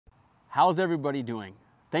How's everybody doing?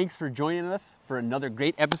 Thanks for joining us for another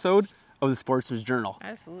great episode of the Sportsman's Journal.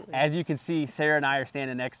 Absolutely. As you can see, Sarah and I are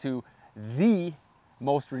standing next to the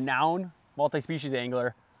most renowned multi-species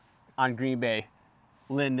angler on Green Bay,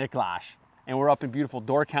 Lynn Niklash. And we're up in beautiful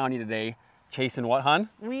Door County today, chasing what, hun?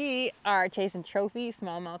 We are chasing trophy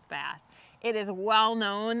smallmouth bass. It is well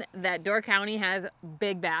known that Door County has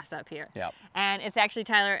big bass up here. Yep. And it's actually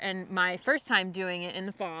Tyler and my first time doing it in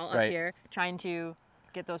the fall up here, trying to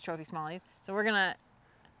get those trophy smallies. So we're gonna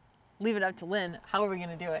leave it up to Lynn. How are we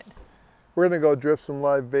gonna do it? We're gonna go drift some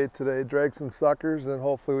live bait today, drag some suckers, and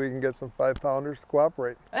hopefully we can get some 5-pounders to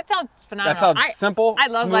cooperate. That sounds phenomenal. That sounds simple, I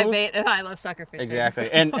love smooth. live bait and I love sucker fishing.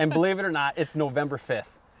 Exactly. and believe it or not, it's November 5th.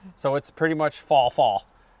 So it's pretty much fall.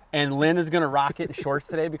 And Lynn is gonna rock it in shorts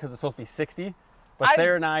today because it's supposed to be 60. But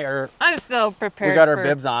Sarah and I are, I'm so prepared. we got our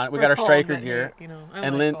bibs on, we got our striker gear, you know,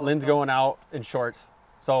 and Lynn's going out in shorts.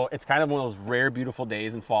 So it's kind of one of those rare, beautiful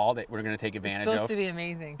days in fall that we're gonna take advantage of. It's supposed to be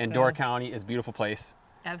amazing. And Door County is a beautiful place.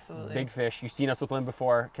 Absolutely. Big fish. You've seen us with Lynn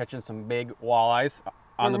before, catching some big walleyes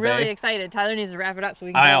on the bay. We're really excited. Tyler needs to wrap it up so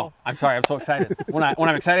we can I go. know. I'm sorry. I'm so excited. When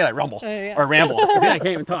I'm excited, I rumble Yeah. or ramble. See, I can't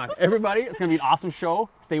even talk. Everybody, it's gonna be an awesome show.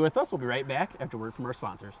 Stay with us. We'll be right back after word from our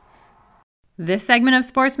sponsors. This segment of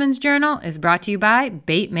Sportsman's Journal is brought to you by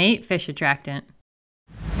Baitmate Fish Attractant.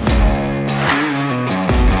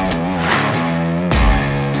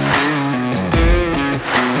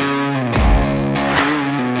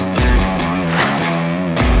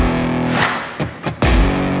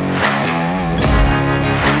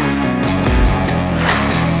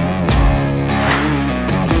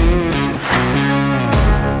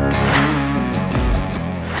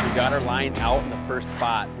 Out in the first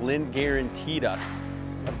spot. Lynn guaranteed us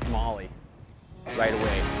a smallie right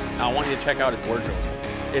away. Now I want you to check out his wardrobe.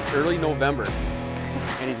 It's early November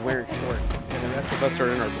and he's wearing shorts and the rest of us are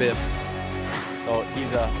in our bibs. So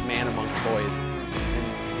he's a man amongst boys.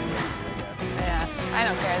 Yeah, I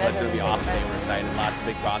don't care. That's going to be awesome today. We're excited. Lots of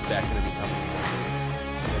big prospects going to be coming.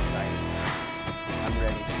 We're excited. I'm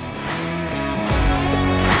ready.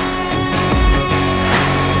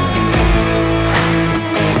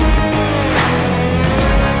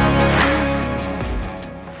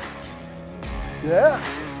 Yeah!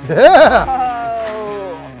 Yeah!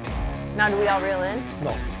 Oh! Now do we all reel in?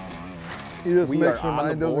 No. He just We makes are sure on the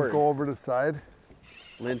mine doesn't board. go over the side.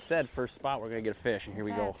 Lynn said first spot we're going to get a fish, and here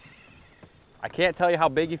we go. I can't tell you how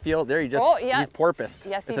big he feels. There, he's porpoised.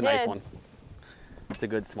 Yes, it's a nice one. It's a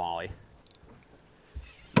good smallie.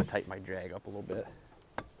 I'm going to tighten my drag up a little bit.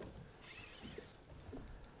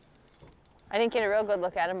 I didn't get a real good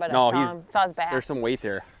look at him, but No, I saw his back. There's some weight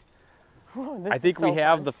there. Oh, I think we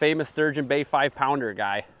have the famous Sturgeon Bay 5-pounder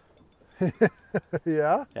guy.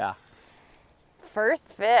 Yeah? Yeah, First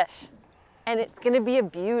fish. And it's going to be a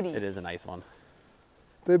beauty. it is a nice one.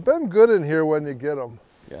 They've been good in here when you get them.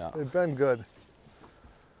 Yeah. They've been good.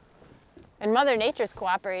 And Mother Nature's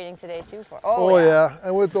cooperating today too for. Oh yeah.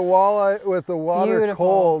 And with the walleye, with the water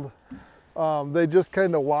Beautiful. cold, they just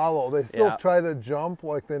kind of wallow. They still try to jump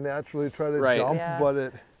like they naturally try to jump, Yeah. but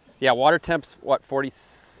it. Yeah, water temp's what,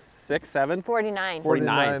 46, 7? 49.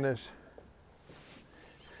 49. 49-ish.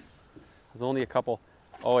 There's only a couple.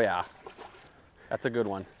 Oh yeah, that's a good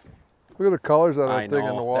one. Look at the colors on I that thing in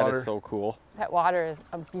the know, water. that is so cool. That water is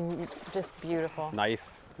just beautiful. Nice.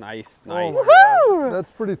 Oh Nice. Woo! That's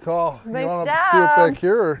pretty tall. Nice you want to job. do it back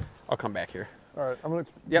here? Or? I'll come back here. All right, I'm going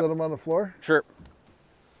to Yep. set them on the floor. Sure.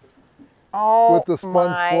 Oh, With the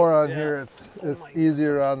sponge floor on Yeah. here, it's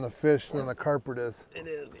easier on the fish than the carpet is. It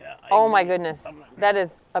is, yeah. Oh my goodness. That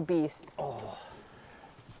is a beast.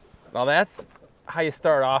 Well, that's how you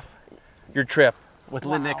start off your trip with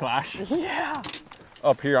Lynn Niklash Yeah.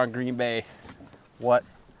 up here on Green Bay. What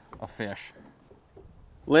a fish.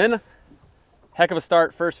 Lynn, heck of a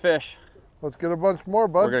start, first fish. Let's get a bunch more,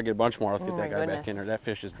 bud. We're gonna get a bunch more. Let's get Oh that my guy goodness. back in there. That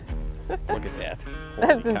fish is, look at that.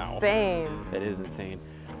 That's Holy cow. insane. That is insane.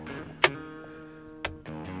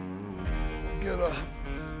 Get a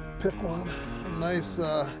pick one, a nice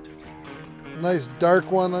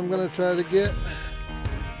dark one. I'm gonna try to get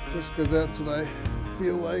just because that's what I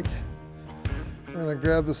feel like. I'm gonna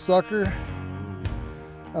grab the sucker.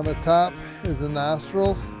 On the top is the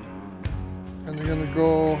nostrils, and you're gonna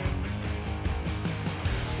go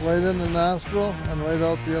right in the nostril and right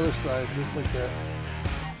out the other side, just like that.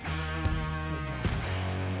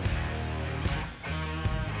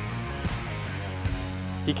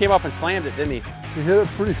 He came up and slammed it, didn't he? He hit it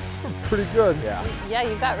pretty good. Yeah. Yeah,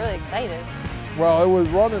 you got really excited. Well, I was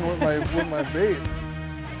running with my bait.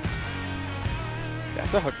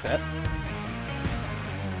 That's a hook set.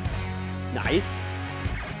 Nice.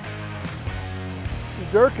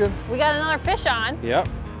 He's jerking. We got another fish on. Yep.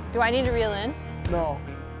 Do I need to reel in? No.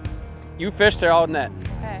 You fish there out in that.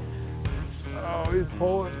 Okay. Oh, he's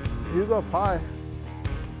pulling. He's up high. Is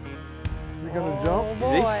he gonna Oh jump?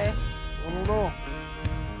 boy. I don't know.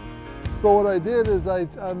 So what I did is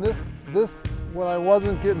on this when I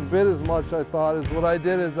wasn't getting bit as much, I thought is what I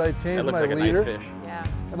did is I That changed looks my like a leader nice fish. Yeah.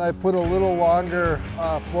 and I put a little longer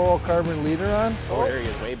fluorocarbon leader on. Oh, there he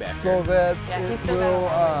is, way back So there. that Yeah, he's it still will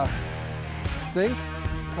got sink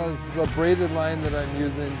because the braided line that I'm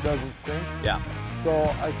using doesn't sink. Yeah. So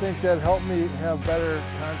I think that helped me have better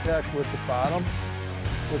contact with the bottom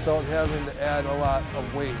without having to add a lot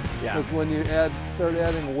of weight. Yeah. Because when you start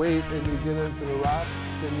adding weight and you get into the rock,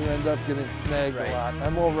 then you end up getting snagged Right. a lot.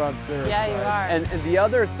 I'm over on Sarah's Yeah, you side. are. And the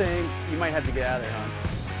other thing, you might have to get out of there,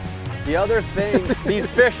 hon. The other thing, these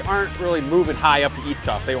fish aren't really moving high up to eat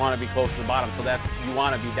stuff. They want to be close to the bottom. So that's, you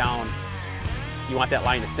want to be down, you want that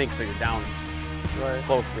line to sink so you're down Right.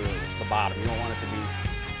 close to the bottom. You don't want it to be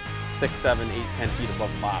 6, 7, 8, 10 feet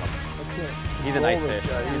above the bottom. I can't He's a nice control this fish.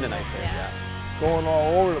 guy. He's a nice fish, Yeah. yeah. Going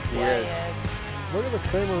all over the place. Yeah, is. he is. Look at the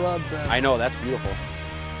Kramer rod bend. I know, that's beautiful.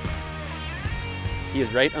 He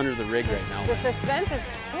is right under the rig right now. The suspense is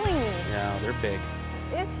killing me. Yeah, they're big.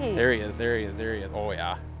 Is he? There he is, there he is, there he is. Oh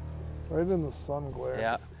yeah. Right in the sun glare.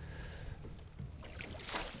 Yeah.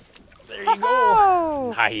 There you go.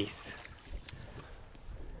 Oh! Nice.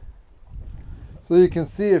 So you can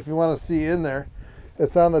see, if you want to see in there,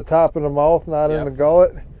 it's on the top of the mouth, not in Yep. the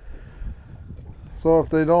gullet. So if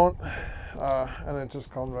they don't, and it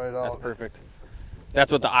just comes right That's out. perfect.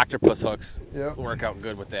 That's what the octopus hooks Yep. work out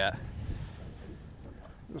good with that.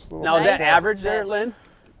 Just a little Now is bit. that average there, Lynn?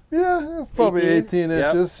 Yeah, it's probably 18 Yep.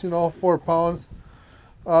 inches, you know, 4 pounds.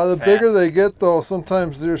 The Fat. bigger they get, though,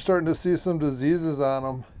 sometimes you're starting to see some diseases on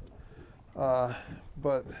them.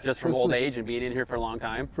 But Just from this old is age and being in here for a long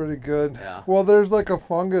time. pretty good. Yeah. Well, there's like a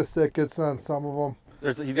fungus that gets on some of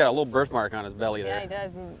them. He's got a little birthmark on his belly Yeah, he there.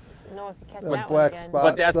 does. And know if you catch That that black one again. spot.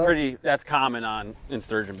 But that's stuff. that's common in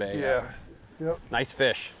Sturgeon Bay. Yeah. Yep. Nice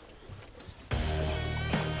fish.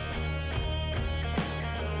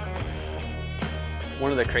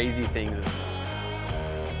 One of the crazy things is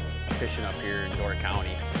fishing up here in Door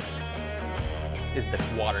County is the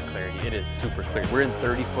water clarity. It is super clear. We're in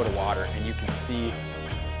 30 foot of water and you can see,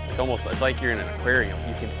 it's like you're in an aquarium.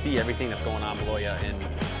 You can see everything that's going on below you in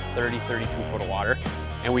 30, 32 foot of water.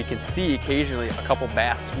 And we can see occasionally a couple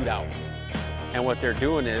bass scoot out. And what they're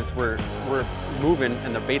doing is we're moving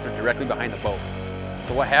and the baits are directly behind the boat.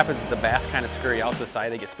 So what happens is the bass kind of scurry out to the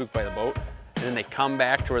side, they get spooked by the boat, and then they come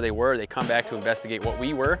back to where they were, they come back to investigate what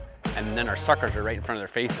we were, and then our suckers are right in front of their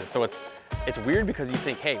faces. So it's weird because you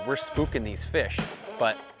think, hey, we're spooking these fish,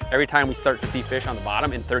 but every time we start to see fish on the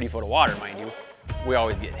bottom in 30 foot of water, mind you, we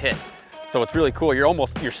always get hit. So it's really cool.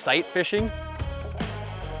 You're sight fishing,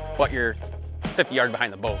 but you're 50 yards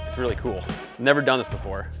behind the boat. It's really cool. Never done this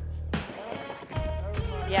before.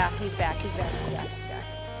 Yeah, he's back. He's back. He's back. He's back.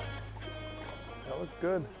 That looks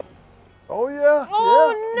good. Oh, yeah.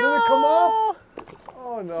 Oh, yeah. no. Did it come off?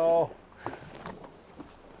 Oh, no.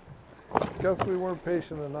 Guess we weren't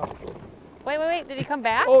patient enough. Wait. Did he come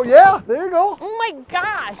back? Oh, yeah. There you go. Oh my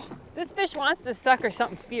gosh. This fish wants to sucker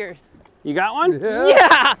something fierce. You got one? Yeah.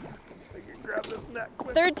 Yeah. I can grab this net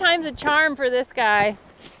quick. Third time's a charm for this guy.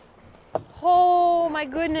 Oh my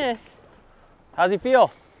goodness. How's he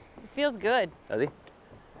feel? It feels good. Does he?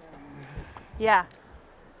 Yeah.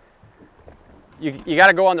 You got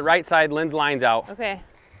to go on the right side. Lynn's line's out. Okay.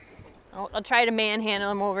 I'll try to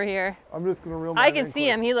manhandle him over here. I'm just going to reel my I can see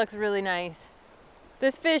him. He looks really nice.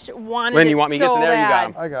 This fish wanted Lynn, it you want me to so get in there? You got bad.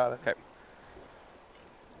 him. I got it. Okay.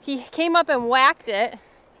 He came up and whacked it.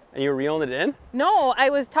 And you were reeling it in? No, I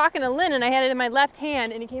was talking to Lynn and I had it in my left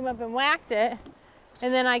hand and he came up and whacked it.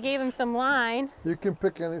 And then I gave him some line. You can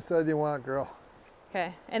pick any side you want, girl.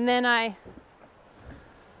 Okay. And then I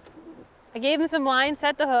gave him some line,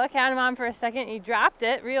 set the hook, had him on for a second. He dropped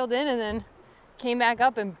it, reeled in, and then came back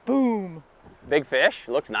up and boom. Big fish.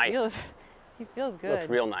 Looks nice. He feels good. Looks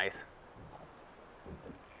real nice.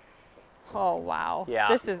 Oh, wow.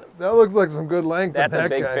 Yeah. That looks like some good length. That's on a that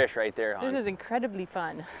big guy. fish right there, hon. This is incredibly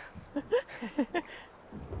fun.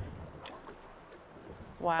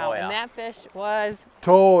 Wow. Oh, yeah. And that fish was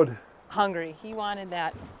Toad. hungry. He wanted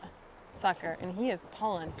that sucker, and he is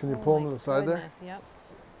pulling. Can you Oh pull him my to the side there? goodness, Yep.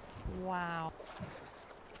 Wow.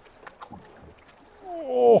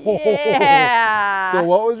 Oh. Yeah. So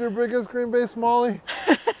what was your biggest Green Bay Smallie?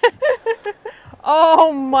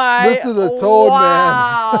 Oh my. This is a toad, man.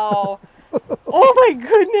 Wow. Oh my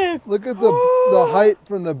goodness. Look at the height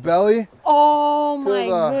from the belly Oh to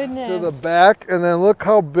my goodness. the back, and then look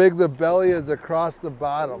how big the belly is across the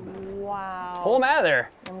bottom. Wow. Pull him out of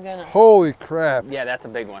there. I'm gonna. Holy crap. Yeah, that's a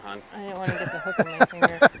big one, hon. I didn't want to get the hook in my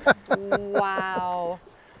finger. Wow.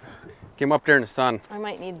 Get him up there in the sun. I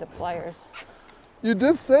might need the pliers. You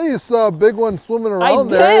did say you saw a big one swimming around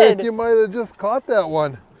there. I think you might have just caught that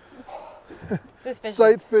one. This fish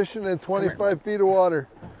Sight fishing in 25 feet of water.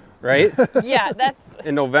 Right? Yeah, that's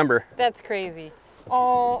In November. that's crazy.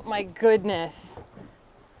 Oh my goodness.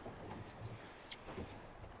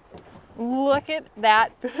 Look at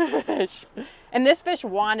that fish. And this fish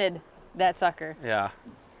wanted that sucker. Yeah.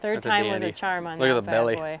 Third That's a time was a dandy. charm on Look that at the bad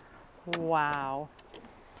belly. boy. Wow.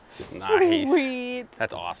 Nice. Sweet.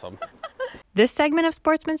 That's awesome. This segment of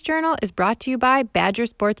Sportsman's Journal is brought to you by Badger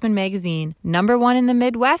Sportsman Magazine, #1 in the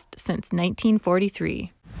Midwest since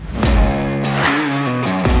 1943.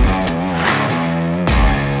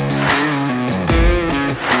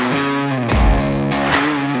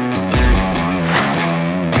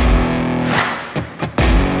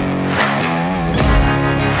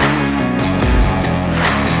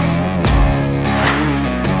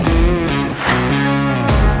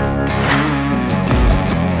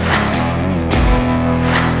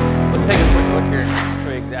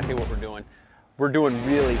 We're doing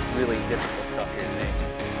really, really difficult stuff here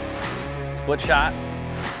today. Split shot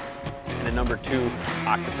and a #2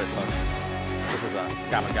 octopus hook. This is a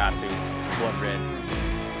Gamakatsu blood red.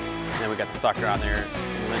 And then we got the sucker on there.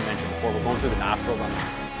 And Lynn mentioned before, we're going through the nostrils on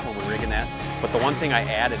when we're rigging that. But the one thing I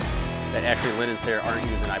added that actually Lynn and Sarah aren't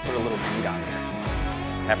using, I put a little bead on there.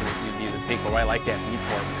 Happen to use the pink, but what I like that bead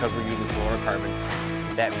for, because we're using fluorocarbon,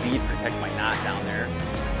 that bead protects my knot down there.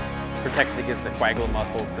 Protects it against the coagulant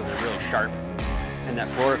muscles because they're really sharp. And that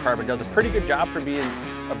fluorocarbon does a pretty good job for being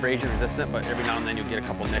abrasion resistant, but every now and then you'll get a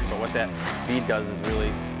couple nicks. But what that bead does is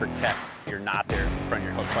really protect your knot there in front of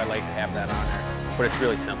your hook. So I like to have that on there, but it's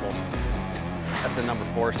really simple. That's a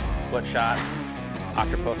 #4 split shot,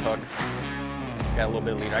 octopus hook. Got a little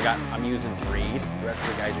bit of leader. I'm using braid. The rest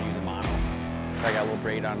of the guys are using mono. So I got a little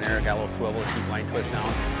braid on there. I got a little swivel to keep line twist down.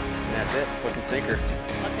 And that's it, hook and sinker.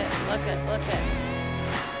 Look at.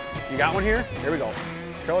 You got one here? Here we go.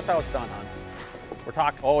 Show us how it's done, hon. We're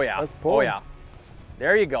talking, oh yeah, Let's pull oh him. yeah.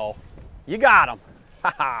 There you go. You got him.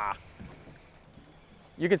 Ha ha.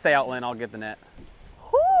 You can stay out, Lynn, I'll get the net.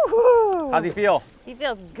 Woo-hoo. How's he feel? He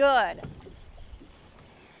feels good.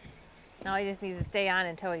 Now he just needs to stay on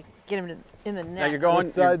until we get him in the net. Now you're going.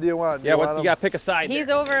 What side do you want? Yeah, you gotta pick a side. He's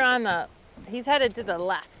there. over on the, he's headed to the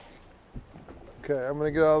left. Okay, I'm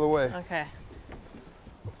gonna get out of the way. Okay.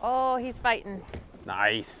 Oh, he's fighting.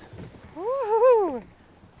 Nice. Woo-hoo.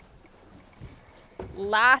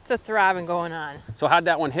 Lots of throbbing going on. So how'd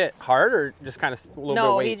that one hit? Hard or just kind of a little bit of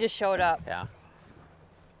No, weight? he just showed up. Yeah. What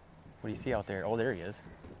do you see out there? Oh, there he is.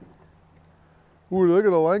 Ooh, look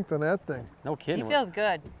at the length on that thing. No He kidding. feels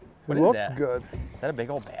good. What It is looks that? good. Is that a big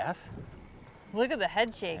old bass? Look at the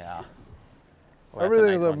head shake. Yeah. Well, that's a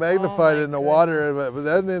Everything's nice one. magnified Oh my in the water, but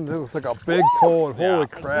that thing looks like a big toe, and Yeah. holy My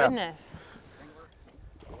crap. goodness.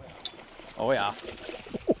 Oh yeah.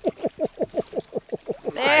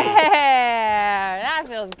 There, that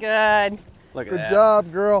feels good. Look at Good that.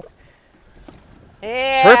 job, girl.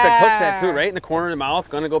 Yeah. Perfect hook set too, right in the corner of the mouth.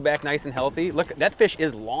 Gonna go back nice and healthy. Look, that fish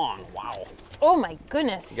is long. Wow. Oh my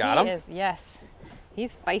goodness. You got him? Is, yes.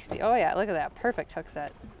 He's feisty. Oh yeah, look at that. Perfect hook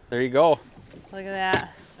set. There you go. Look at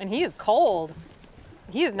that. And he is cold.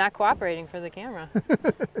 He is not cooperating for the camera.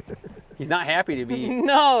 He's not happy to be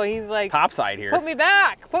No, he's like, topside here. put me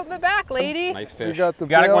back, lady. Nice fish. You got the it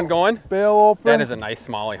bail, one going? bail open. That is a nice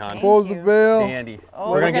smallie, hon. Close the you. bail. Dandy.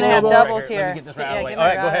 Oh, We're we're gonna gonna get have it all doubles right here. Let me get this right out of the way. get All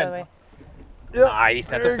right, my go rod out of ahead. the way. Yep. Nice,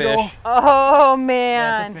 that's There a you go. fish. Oh That's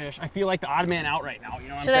man. a fish. I feel like the odd man out right now. You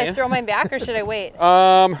know what Should I'm I saying? throw mine back or should I wait?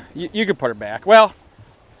 You could put her back. Well,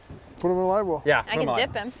 Put him in the live well. yeah. I can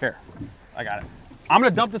dip him. Here, I got it. I'm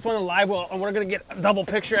gonna dump this one in the live well, and we're gonna get a double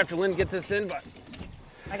picture after Lynn gets this in. But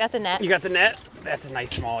I got the net. you got the net. That's a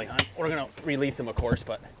nice smallie, hon. We're gonna release him, of course,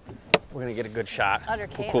 but we're gonna get a good shot. Utter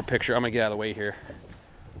Cool chaos. picture. I'm gonna get out of the way here.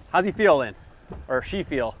 How's he feel, Lynn? Or she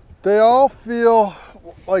feel? They all feel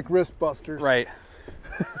like wrist busters. Right.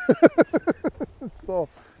 So,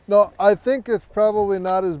 no, I think it's probably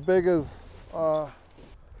not as big as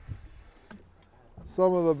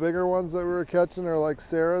some of the bigger ones that we were catching are like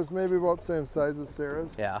Sarah's, maybe about the same size as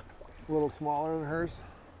Sarah's. Yeah. A little smaller than hers.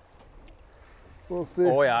 We'll see.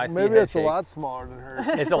 Oh, yeah, I see Maybe head it's shake. a lot smaller than hers.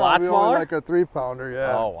 It's a lot Probably smaller? Only like a 3-pounder,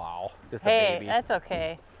 yeah. Oh wow. Just a Hey, baby. that's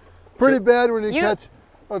okay. Pretty bad when you You- catch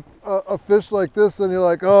a fish like this and you're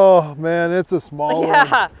like, oh man, it's a small one.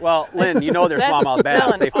 Yeah. Well, Lynn, you know they're That's smallmouth bass.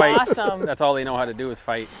 still an They fight. awesome- That's all they know how to do is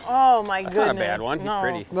fight. Oh my That's goodness. not a bad one. He's No.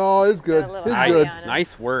 pretty. No, he's good. Got a little He's eye good. on him.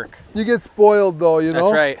 Nice work. You get spoiled though, you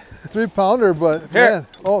know. That's right. 3-pounder, but Here. man,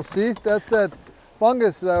 oh see, that's that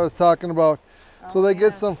fungus that I was talking about. So they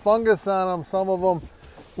get some fungus on them. Some of them,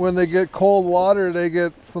 when they get cold water, they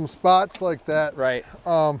get some spots like that. Right.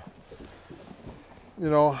 You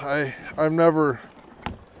know, I've never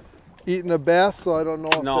eaten a bass, so I don't know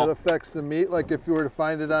if No. that affects the meat. Like if you were to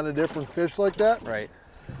find it on a different fish like that. Right.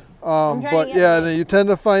 trying to But get yeah, it. you tend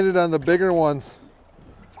to find it on the bigger ones,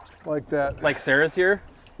 like that. Like Sarah's here.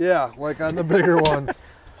 Yeah, like on the bigger ones.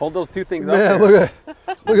 Hold those two things Man, up there. look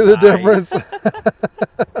at the Nice. difference.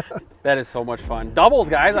 That is so much fun. Doubles,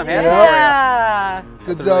 guys. I'm happy Yeah.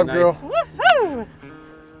 Good That's job, really girl. nice. Woohoo! for you.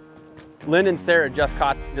 Lynn and Sarah just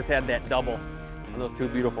had that double on those two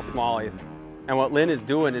beautiful smallies. And what Lynn is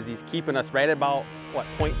doing is he's keeping us right about, what,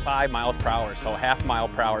 0.5 miles per hour. So ½ mile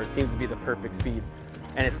per hour seems to be the perfect speed.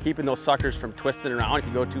 And it's keeping those suckers from twisting around. If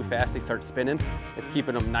you go too fast, they start spinning. It's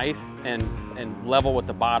keeping them nice and level with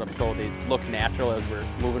the bottom so they look natural as we're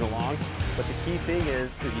moving along. But the key thing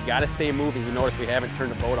is you gotta stay moving. You notice we haven't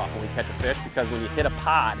turned the boat off when we catch a fish, because when you hit a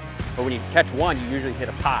pod, or when you catch one, you usually hit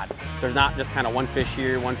a pod. There's not just kind of one fish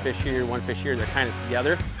here, one fish here, one fish here. They're kind of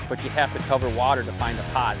together, but you have to cover water to find a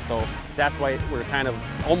pod. So that's why we're kind of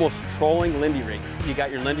almost trolling Lindy rig. You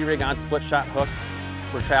got your Lindy rig on split shot hook.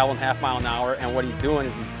 We're traveling ½ mile an hour, and what he's doing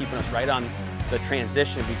is he's keeping us right on the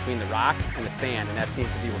transition between the rocks and the sand, and that seems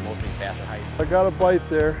to be where most of these bass are hiding. I got a bite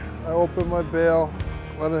there. I opened my bail,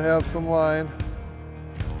 let it have some line.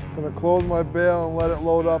 I'm gonna close my bail and let it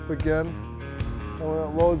load up again. And when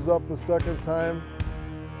it loads up the second time,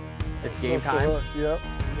 It's game set the time. hook. Yep,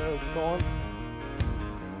 there it's going.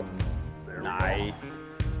 There we go. Nice.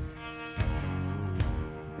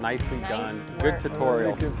 Nicely Nice done. work. Good And then tutorial.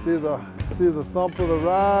 you can see the thump of the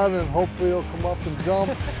rod, and hopefully it'll come up and jump.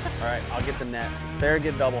 All right, I'll get the net. Sarah,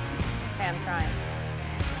 get double. Okay, I'm trying.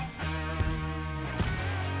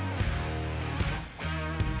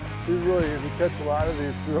 These really, if you catch a lot of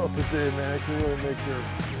these throughout the day, man, it can really make your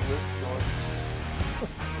wrist sore.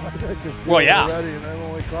 I can feel Well, it yeah. already, and I've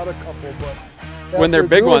only caught a couple, but When they're after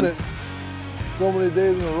big doing ones. it so many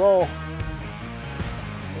days in a row,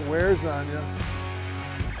 it wears on you.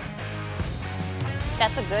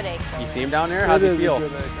 That's a good egg. You though. see him down there? How's It he is feel? a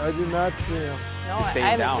good egg. I do not see him. No, He's I staying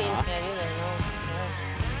haven't down, seen huh? it either.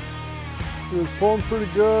 He was pulling pretty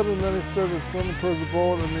good, and then he started swimming towards the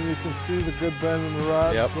boat. I mean, you can see the good bend in the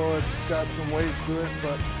rod, Yep. so it's got some weight to it,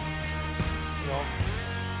 but, you know,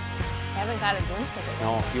 I haven't got a glimpse of it.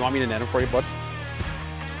 No. You want me to net him for you, bud?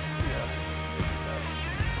 yeah.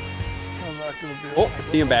 I'm not going to be Oh, able to.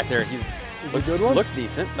 see him back there. He's Is he a good one? looks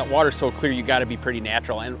decent. The water's so clear, you got to be pretty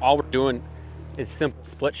natural. And all we're doing is simple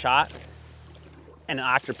split shot and an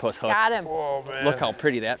octopus hook. Got him. Oh, man. Look how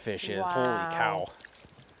pretty that fish is. Holy Wow. cow.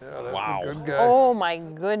 Yeah, that's Wow. a good guy. Oh my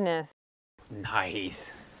goodness. Nice.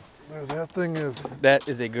 That thing is That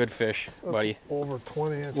is a good fish, that's buddy. over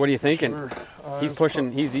 20 inches. What are you thinking? Sure. He's It's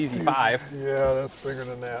pushing, he's easy he's- 5. Yeah, that's bigger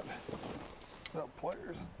than that. Not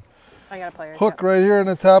pliers. I got a player. Hook right here in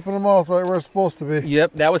the top of the mouth, right where it's supposed to be.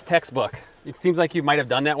 Yep, that was textbook. It seems like you might have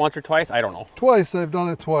done that once or twice. I don't know. Twice, I've done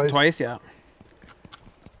it twice. Twice, yeah.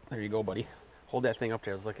 There you go, buddy. Hold that thing up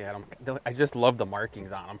there. Let's look at him. I just love the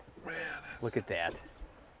markings on him. Man, look at that.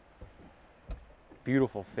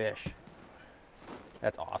 Beautiful fish.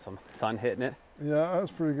 That's awesome. Sun hitting it. Yeah,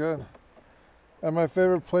 that's pretty good. And my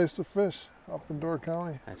favorite place to fish, up in Door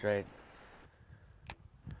County. That's right.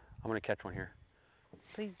 I'm gonna catch one here.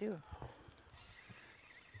 Please do.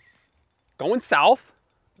 Going south,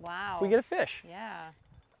 Wow. we get a fish. Yeah.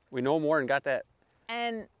 We know more and got that.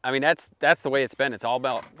 And I mean, that's the way it's been. It's all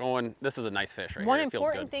about going. This is a nice fish right one here. It feels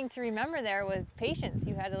important good. thing to remember there was patience.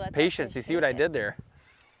 You had to let that Patience. fish You see what I take it. did there?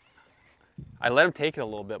 I let him take it a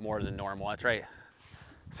little bit more than normal. That's right.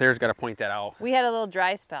 Sarah's got to point that out. We had a little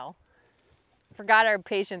dry spell. Forgot our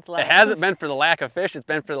patience level. It hasn't been for the lack of fish. It's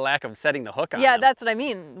been for the lack of setting the hook on Yeah, him. that's what I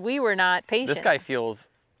mean. We were not patient. This guy feels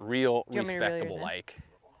real Do you want me to reel yours respectable. in? Like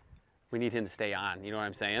we need him to stay on. You know what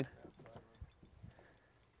I'm saying?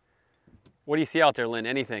 What do you see out there, Lynn?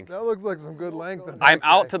 Anything? That looks like some good length. on I'm that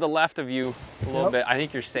out guy. to the left of you a little Yep. bit. I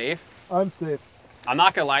think you're safe. I'm safe. I'm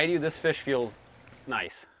not gonna lie to you. This fish feels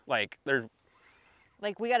nice. Like there's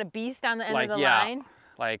Like we got a beast on the end like of the yeah. line.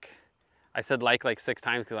 Like I said like 6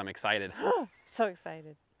 times because I'm excited. So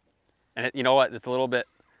excited. And you know what? It's a little bit,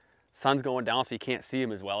 sun's going down so you can't see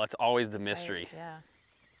him as well. It's always the mystery. Right, yeah.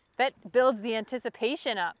 That builds the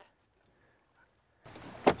anticipation up.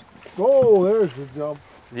 Oh, there's the jump.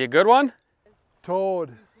 Is he a good one?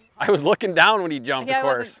 toad. I was looking down when he jumped, Yeah, of I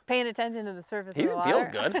course. wasn't paying attention to the surface He of the water. feels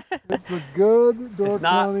good. It's a good Door It's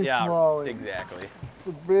not, County yeah, smallie. exactly. It's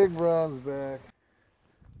a big bronze back.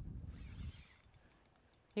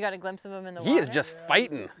 You got a glimpse of him in the He water? is just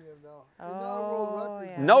fighting. Oh,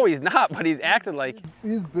 yeah. No, he's not, but he's acting like.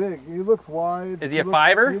 He's big. He looks wide. Is he a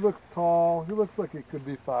fiver? He looks tall. He looks like he could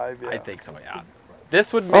be 5, yeah. I think so, yeah.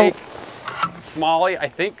 This would make Smallie, I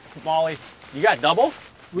think, Smallie. You got double?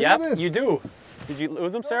 Yep, you do. Did you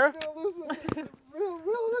lose him, Sarah?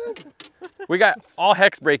 Reel it in. We got all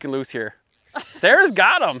hex breaking loose here. Sarah's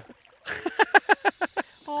got him.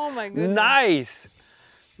 Oh my goodness. Nice.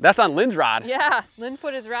 That's on Lynn's rod. Yeah, Lynn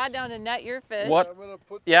put his rod down to net your fish. What? I'm gonna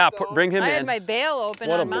put Yeah, this down. bring him I in. had my bail open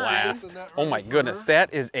What a on mine. blast. Isn't that Oh ready my for goodness, her?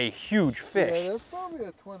 that is a huge Yeah, fish. that's probably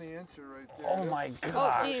a 20-incher right there. Oh my Oh,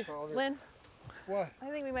 gosh. geez, Lynn, What? I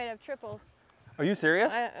think we might have triples. Are you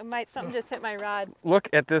serious? Something just hit my rod. Look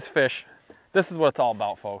at this fish. This is what it's all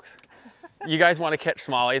about, folks. You guys want to catch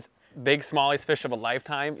smallies, big smallies, fish of a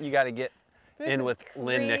lifetime, you got to get in with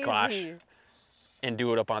Lynn Niklash Crazy. and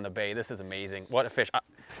do it up on the bay. This is amazing. What a fish.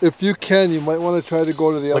 If you can, you might want to try to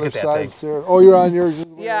go to the Look other at that side, thing. Sarah. Oh, you're on yours.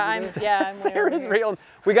 Yeah, I'm way over Sarah's here. reeling.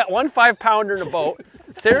 We got one 5-pounder in a boat.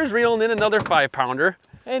 Sarah's reeling in another 5-pounder.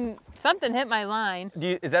 And something hit my line.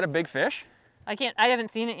 Is that a big fish? I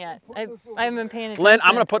haven't seen it yet. I haven't been paying attention. Lynn,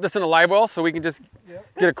 I'm gonna put this in a live well so we can just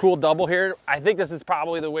get a cool double here. I think this is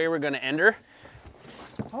probably the way we're gonna end her.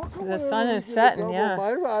 The sun is setting, yeah.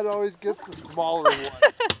 My rod always gets the smaller one.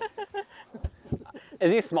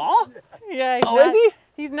 Is he small? Yeah, he's Oh, not, is he?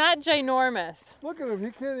 He's not ginormous. Look at him.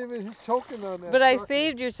 He can't even, he's choking on that. But I sucker.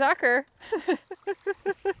 saved your sucker.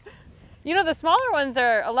 You know, the smaller ones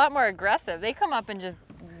are a lot more aggressive. They come up and just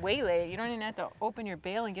waylay it. You don't even have to open your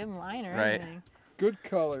bail and give them line or Right. anything. Good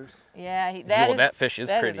colors. Yeah, that fish is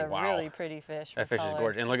that pretty. is a Wow. really pretty fish. That for fish is colors.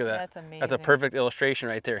 gorgeous. And look at that. That's amazing. That's a perfect illustration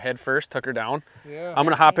right there. Head first, took her down. Yeah. I'm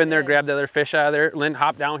gonna hop in there, good. grab the other fish out of there. Lynn,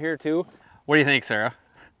 hop down here too. What do you think, Sarah?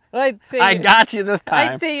 I'd say I got you this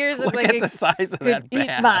time. I'd say yours Look look like at it the size of could that eat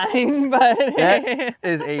bass. mine, but That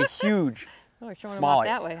is a huge oh, we're showing them off smallie.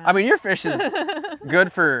 that way, huh? I mean, your fish is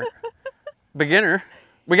good for beginner.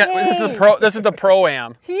 We got this is Hey. pro. This is the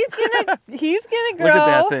pro-am. he's gonna grow. Look at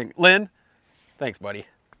that thing, Lynn. Thanks, buddy.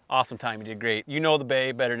 Awesome time. You did great. You know the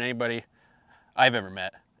bay better than anybody I've ever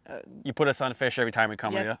met. You put us on fish every time we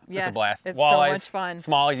come Yes, with you. It's yes, a blast. it's so Walleyes, much fun.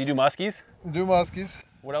 Smallies. You do muskies? Do muskies.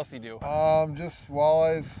 What else do you do Just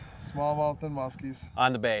walleyes, smallmouth, and muskies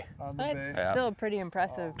on the bay? on the That's bay. Yeah. still a pretty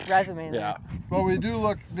impressive resume there. Yeah. But we do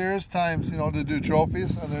look, there's times, you know, to do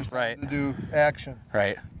trophies and there's Right. times to do action.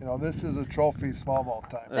 Right. You know, this is a trophy smallmouth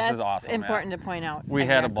time. This That's is awesome. man. important to point out. We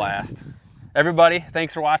had a Exactly. blast. Everybody,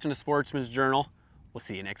 thanks for watching the Sportsman's Journal. We'll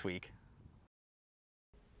see you next week.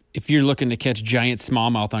 If you're looking to catch giant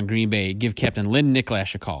smallmouth on Green Bay, give Captain Lynn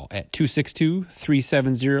Niklash a call at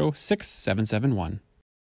 262-370-6771.